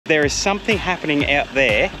there is something happening out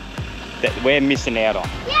there that we're missing out on.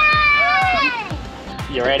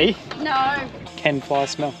 Yay! You ready? No. Can fly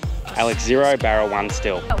smell. Alex 0, Barra 1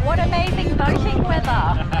 still. What amazing boating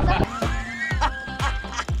weather.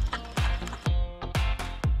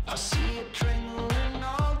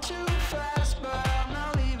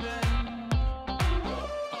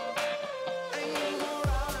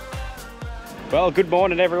 Well, good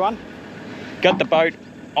morning everyone. Got the boat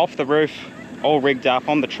off the roof, all rigged up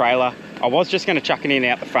on the trailer. I was just going to chuck it in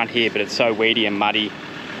out the front here, but it's so weedy and muddy.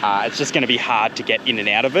 It's just going to be hard to get in and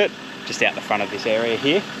out of it, just out the front of this area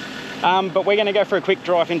here. But we're going to go for a quick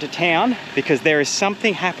drive into town because there is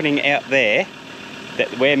something happening out there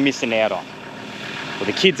that we're missing out on, or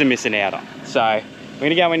the kids are missing out on. So we're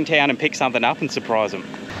going to go in town and pick something up and surprise them.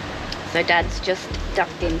 So Dad's just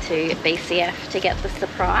ducked into BCF to get the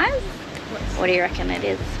surprise. What do you reckon it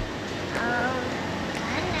is?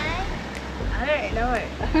 I don't know.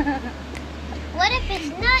 What if it's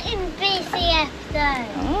not in BCF though?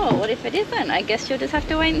 Oh, what if it isn't? I guess you'll just have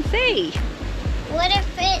to wait and see. What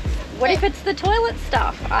if it's the toilet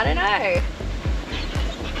stuff? I don't know.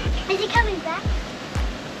 Is he coming back?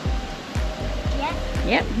 Yeah.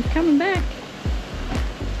 Yep, he's coming back.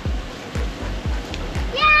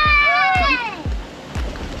 Yay!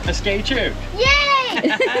 A ski tube.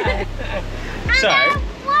 Yay! So,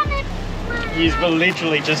 you were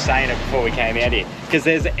literally just saying it before we came out here, because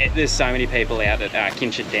there's so many people out at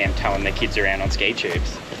Kinchant Dam towing their kids around on ski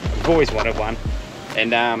tubes. We've always wanted one,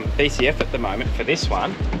 and BCF at the moment for this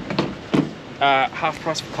one, half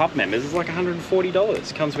price for club members is like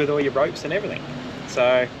 $140. Comes with all your ropes and everything,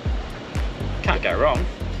 so can't go wrong.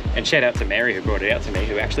 And shout out to Mary who brought it out to me,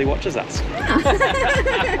 who actually watches us.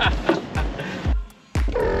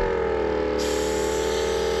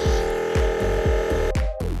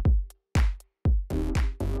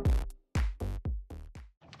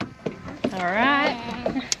 Alright,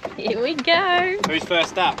 here we go. Who's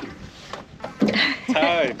first up?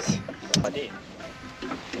 Tobes. I did.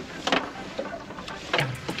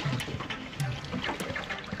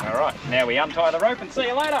 Alright, now we untie the rope and see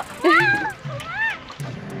you later.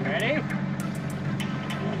 Ready?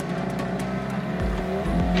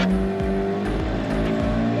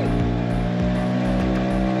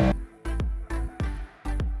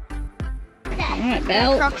 Alright,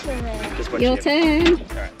 Belle, Approximately. your turn.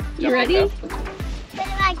 Alright, You ready? But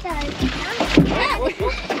I go.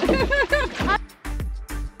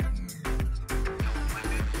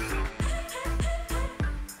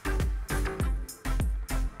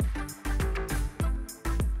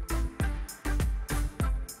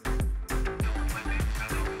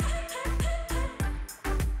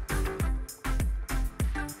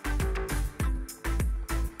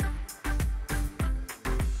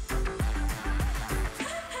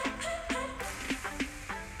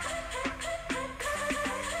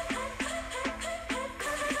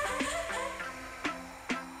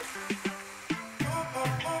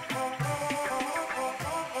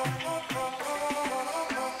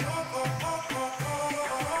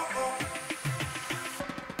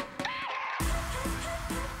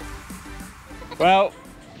 Well,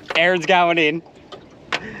 Erin's going in.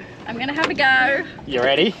 I'm gonna have a go. You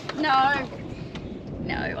ready? No.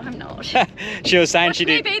 No, I'm not. She was saying Watch she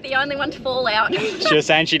me did. be the only one to fall out. She was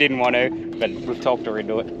saying she didn't want to, but we've talked her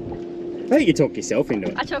into it. I think you talked yourself into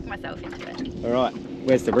it. I talked myself into it. All right,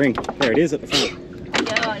 where's the ring? There it is at the front.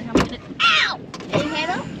 God, how much it... Ow! Can you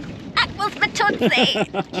handle? That was my tootsie!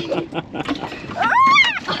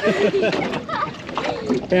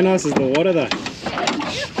 How nice is the water though?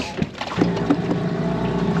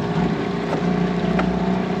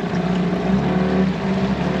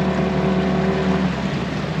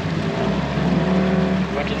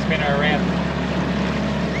 Watch it spin her around.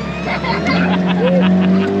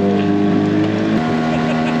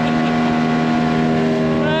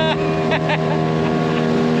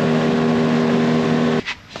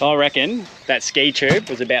 I reckon that ski tube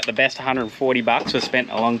was about the best 140 bucks we've spent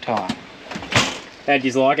in a long time. How'd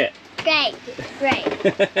you like it? Great, great.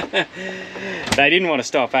 They didn't want to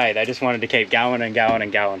stop, eh? They just wanted to keep going and going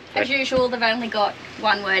and going. As usual, they've only got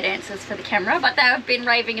one-word answers for the camera, but they've been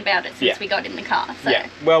raving about it since we got in the car. So. Yeah,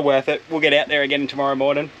 well worth it. We'll get out there again tomorrow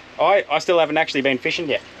morning. I still haven't actually been fishing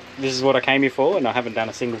yet. This is what I came here for, and I haven't done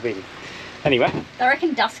a single video. Anyway. I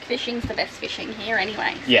reckon dusk fishing's the best fishing here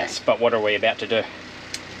anyway. So. Yes, but what are we about to do?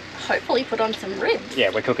 Hopefully put on some ribs.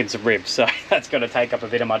 Yeah, we're cooking some ribs, so that's going to take up a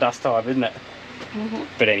bit of my dust time, isn't it?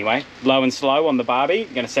 But anyway, low and slow on the barbie.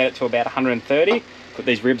 Going to set it to about 130. Put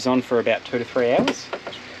these ribs on for about 2 to 3 hours.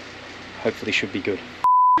 Hopefully should be good.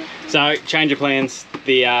 So, change of plans.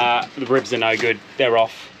 The ribs are no good. They're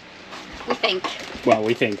off. We think. Well,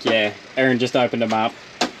 we think, yeah. Erin just opened them up.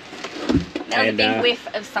 That was a big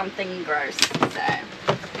whiff of something gross,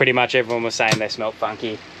 so. Pretty much everyone was saying they smelled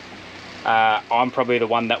funky. I'm probably the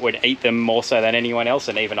one that would eat them more so than anyone else,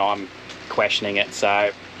 and even I'm questioning it.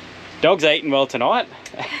 So, dog's eating well tonight.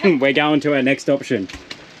 We're going to our next option.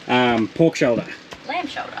 Pork shoulder. Lamb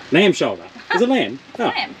shoulder. Lamb shoulder. Is it lamb? Oh.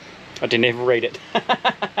 Lamb. I didn't even read it.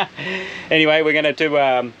 Anyway, we're going to do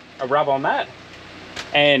a rub on that.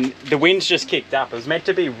 And the wind's just kicked up. It was meant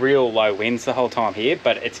to be real low winds the whole time here,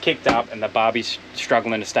 but it's kicked up and the barbie's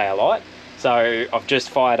struggling to stay alight. So I've just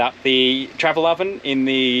fired up the travel oven in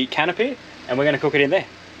the canopy and we're going to cook it in there.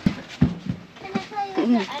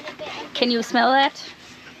 Can you smell that?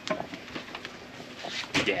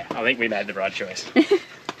 Yeah, I think we made the right choice.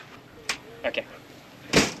 Okay.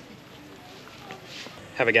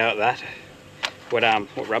 Have a go at that.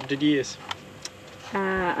 What rub did you use?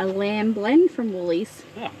 A lamb blend from Woolies.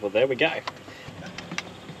 Oh, well there we go.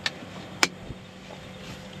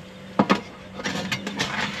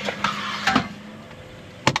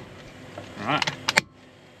 Alright.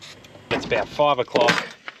 It's about 5 o'clock,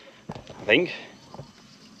 I think.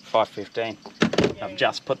 5:15. I've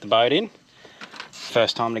just put the boat in.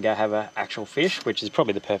 First time to go have an actual fish, which is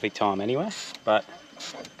probably the perfect time anyway. But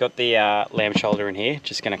got the lamb shoulder in here.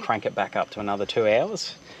 Just going to crank it back up to another 2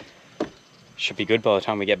 hours. Should be good by the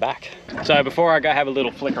time we get back. So before I go have a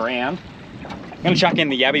little flick around, I'm going to chuck in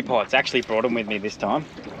the yabby pots. Actually brought them with me this time.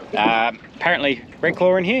 Apparently red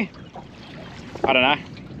claw in here. I don't know.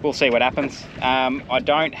 We'll see what happens. I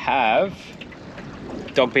don't have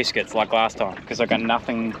dog biscuits like last time because I've got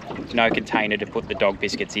nothing, no container to put the dog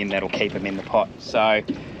biscuits in that'll keep them in the pot. So I'm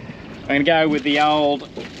going to go with the old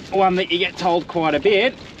one that you get told quite a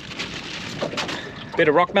bit. Bit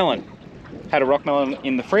of rock melon. Had a rock melon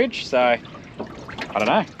in the fridge, so I don't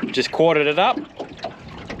know, just quartered it up,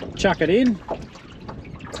 chuck it in,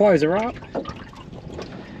 close her up,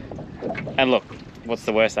 and look, what's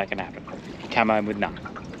the worst that can happen? You come home with none.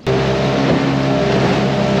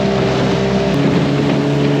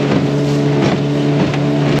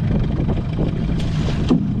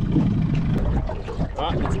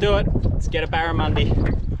 Alright, let's do it. Let's get a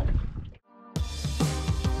barramundi.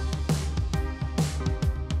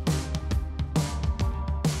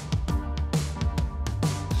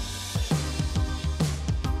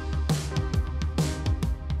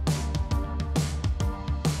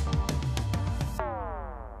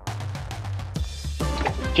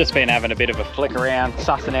 Just been having a bit of a flick around,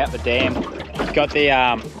 sussing out the dam. Got the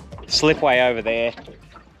slipway over there.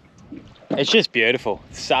 It's just beautiful.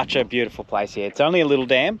 Such a beautiful place here. It's only a little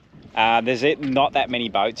dam. There's not that many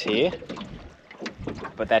boats here,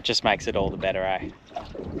 but that just makes it all the better, eh?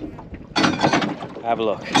 Have a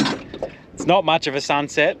look. It's not much of a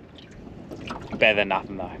sunset. Better than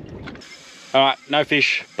nothing though. All right, no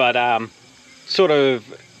fish, but sort of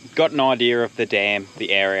got an idea of the dam,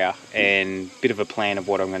 the area, and a bit of a plan of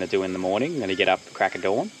what I'm going to do in the morning. I'm going to get up, crack of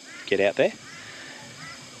dawn, get out there.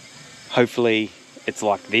 Hopefully it's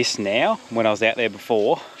like this now. When I was out there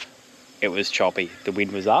before, it was choppy. The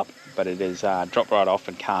wind was up, but it has dropped right off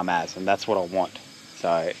and calm as, and that's what I want.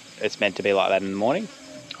 So it's meant to be like that in the morning.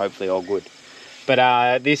 Hopefully all good.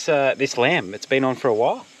 But this lamb, it's been on for a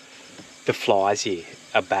while. The flies here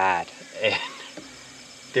are bad.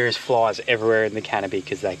 There is flies everywhere in the canopy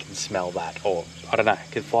because they can smell that, or I don't know,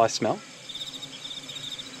 can flies smell?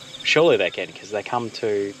 Surely they can because they come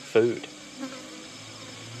to food.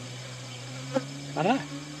 I don't know.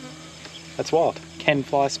 That's wild. Can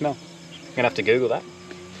flies smell? I'm gonna have to Google that.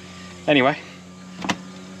 Anyway,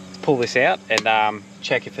 let's pull this out and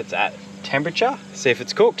check if it's at temperature, see if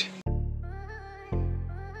it's cooked.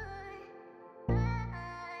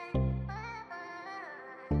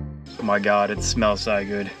 Oh my God, it smells so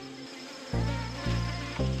good.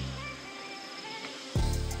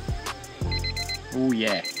 Oh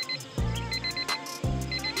yeah.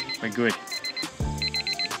 We're good.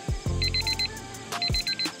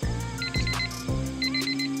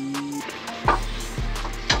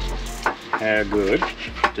 How good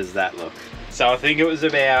does that look? So I think it was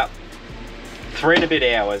about 3 and a bit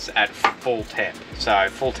hours at full temp. So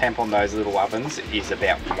full temp on those little ovens is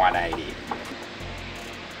about 180.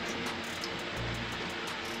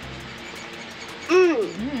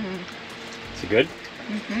 Is it good?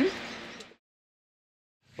 Mm-hmm.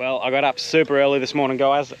 Well, I got up super early this morning,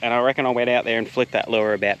 guys, and I reckon I went out there and flicked that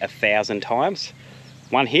lure about 1,000 times.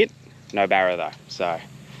 One hit, no barra though. So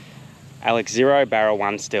Alex 0, barra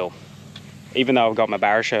 1 still, even though I've got my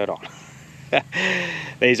barra shirt on.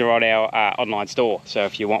 These are on our online store, so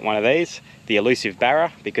if you want one of these, the elusive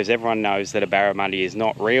barra, because everyone knows that a barramundi is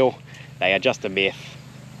not real, they are just a myth.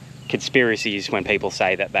 conspiracies when people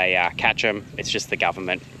say that they catch them. It's just the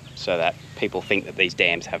government, so that people think that these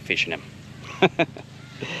dams have fish in them.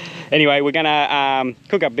 Anyway, we're gonna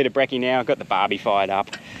cook up a bit of brekkie now. I've got the barbie fired up.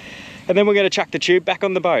 And then we're gonna chuck the tube back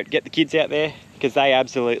on the boat, get the kids out there, because they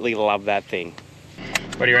absolutely love that thing.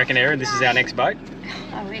 What do you reckon, Erin? This is our next boat?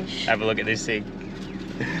 I wish. Have a look at this thing.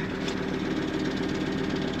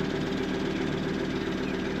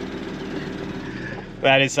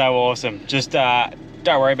 That is so awesome. Just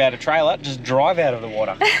don't worry about a trailer, just drive out of the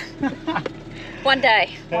water. One day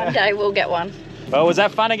we'll get one. Well, was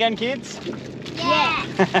that fun again, kids? Yeah.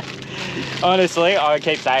 Honestly, I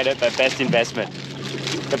keep saying it, but best investment.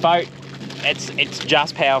 The boat, it's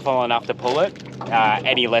just powerful enough to pull it.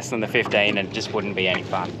 Any less than the 15 and it just wouldn't be any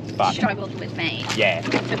fun. But struggled with me. Yeah.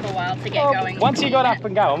 It took a while to get going. Once you got up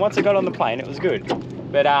and going, once I got on the plane, it was good.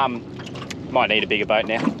 But might need a bigger boat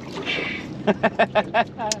now.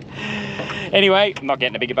 Anyway, I'm not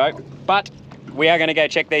getting a bigger boat, but we are going to go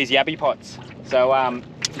check these yabby pots. So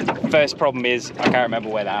first problem is I can't remember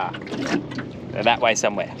where they are. They're that way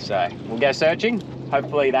somewhere. So we'll go searching.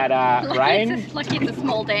 Hopefully that rain. Lucky it's a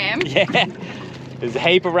small dam. Yeah. There's a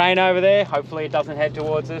heap of rain over there. Hopefully it doesn't head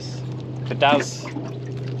towards us. If it does,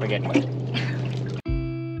 we're getting wet.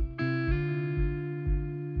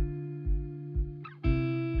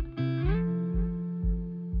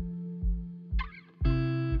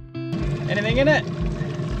 Anything in it?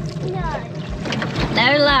 No.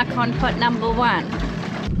 No luck on pot number 1.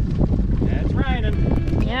 Yeah, it's raining.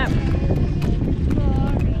 Yep.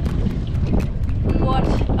 What?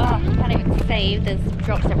 Oh, I can't even see. There's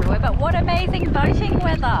drops everywhere. But what amazing boating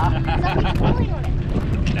weather! Something's falling on it.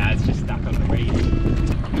 No, it's just stuck on the reeds.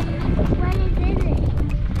 What is in it?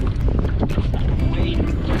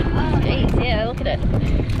 Oh, jeez, yeah, look at it.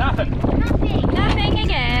 Nothing. Nothing. Nothing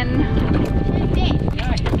again.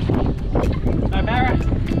 No barra.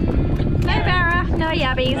 No barra, no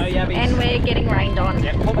yabbies. No yabbies. And we're getting rained on.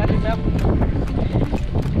 Yep, pull that in up.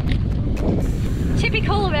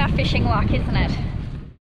 Typical of our fishing luck, isn't it?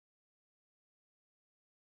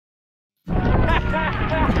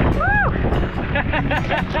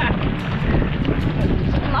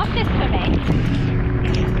 Love this for me.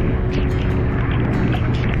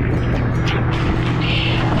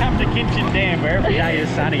 Come to Kinchant Dam where every day is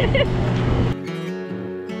sunny.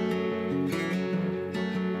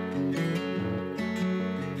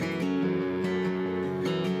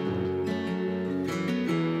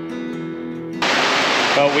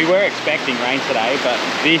 Well, we were expecting rain today, but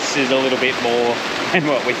this is a little bit more than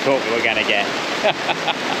what we thought we were going to get.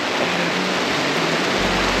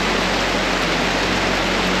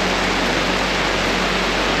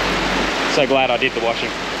 So glad I did the washing.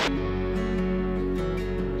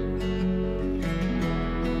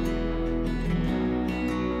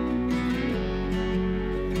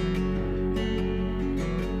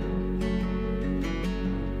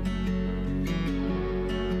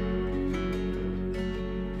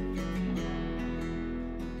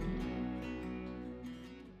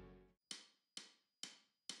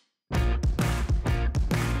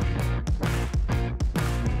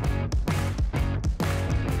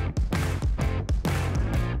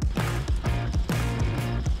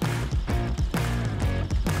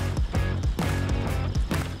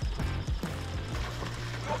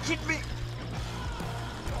 Hit me!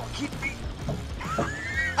 Don't hit me!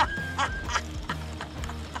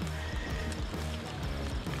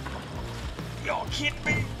 Don't hit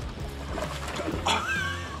me!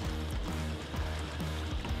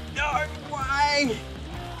 No way!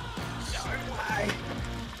 No way!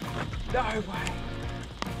 No way!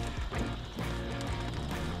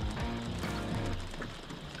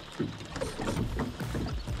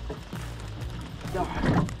 No!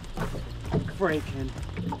 Freaking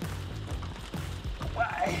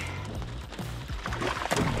way!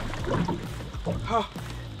 Oh,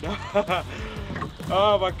 no.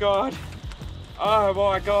 Oh my god! Oh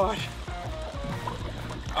my god!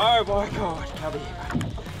 Oh my god! Come here, buddy.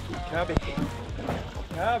 Come here.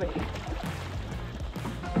 Come here.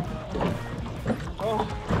 Oh,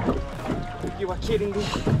 you are kidding me.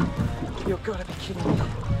 You've got to be kidding me.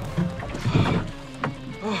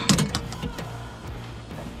 Oh.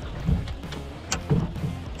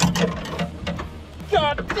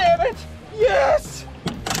 God damn it! Yes!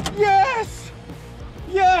 Yes!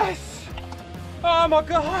 Yes! Oh my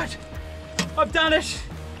god! I've done it!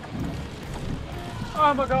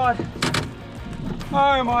 Oh my god!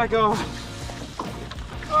 Oh my god!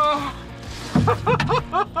 Oh,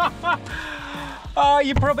 oh,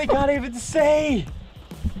 you probably can't even see!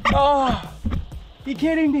 Oh, you're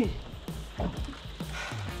kidding me!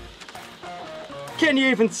 Can you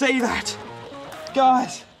even see that?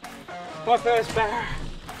 Guys, My first barra.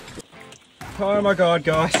 Oh my God,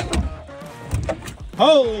 guys.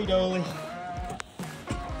 Holy dolly.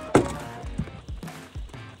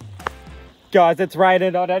 Guys, it's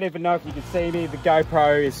raining. I don't even know if you can see me. The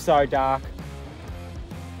GoPro is so dark.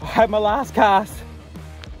 I had my last cast.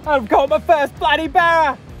 I've caught my first bloody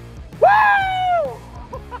barra. Woo!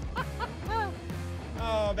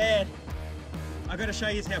 Oh man. I've got to show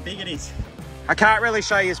you how big it is. I can't really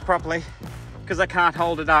show you properly because I can't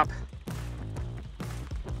hold it up.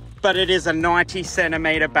 But it is a 90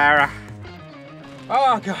 centimeter barra.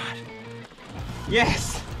 Oh God.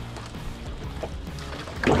 Yes.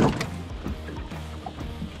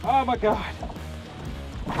 Oh my God.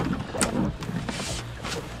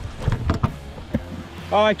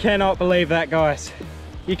 I cannot believe that, guys.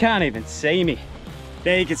 You can't even see me.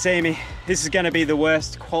 There you can see me. This is going to be the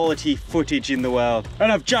worst quality footage in the world.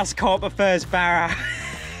 And I've just caught my first barra.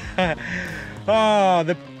 Oh,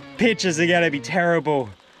 the pictures are going to be terrible.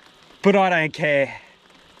 But I don't care.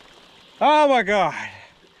 Oh my God.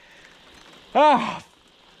 Oh,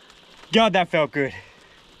 God, that felt good.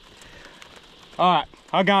 All right,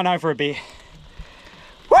 I'm going over a beer.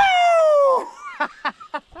 Woo!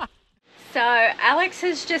 So Alex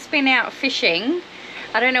has just been out fishing.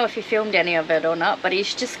 I don't know if he filmed any of it or not, but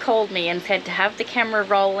he's just called me and said to have the camera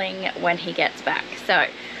rolling when he gets back. So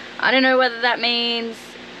I don't know whether that means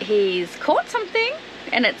he's caught something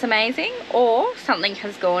and it's amazing, or something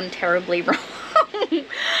has gone terribly wrong.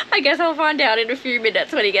 I guess I'll find out in a few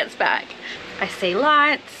minutes when he gets back. I see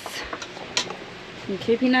lights. And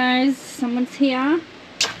Coopy knows someone's here.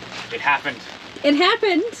 It happened. It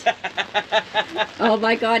happened. Oh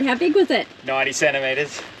my God, how big was it? 90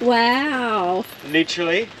 centimeters. Wow.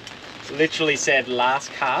 Literally said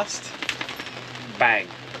last cast, bang.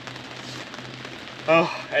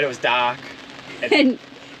 Oh, and it was dark. And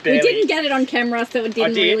we didn't get it on camera, so it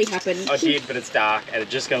didn't really happen. I did, but it's dark and it's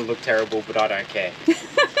just going to look terrible, but I don't care.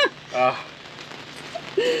 Oh.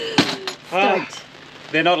 Stoked.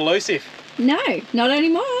 They're not elusive. No, not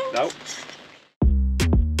anymore. Nope.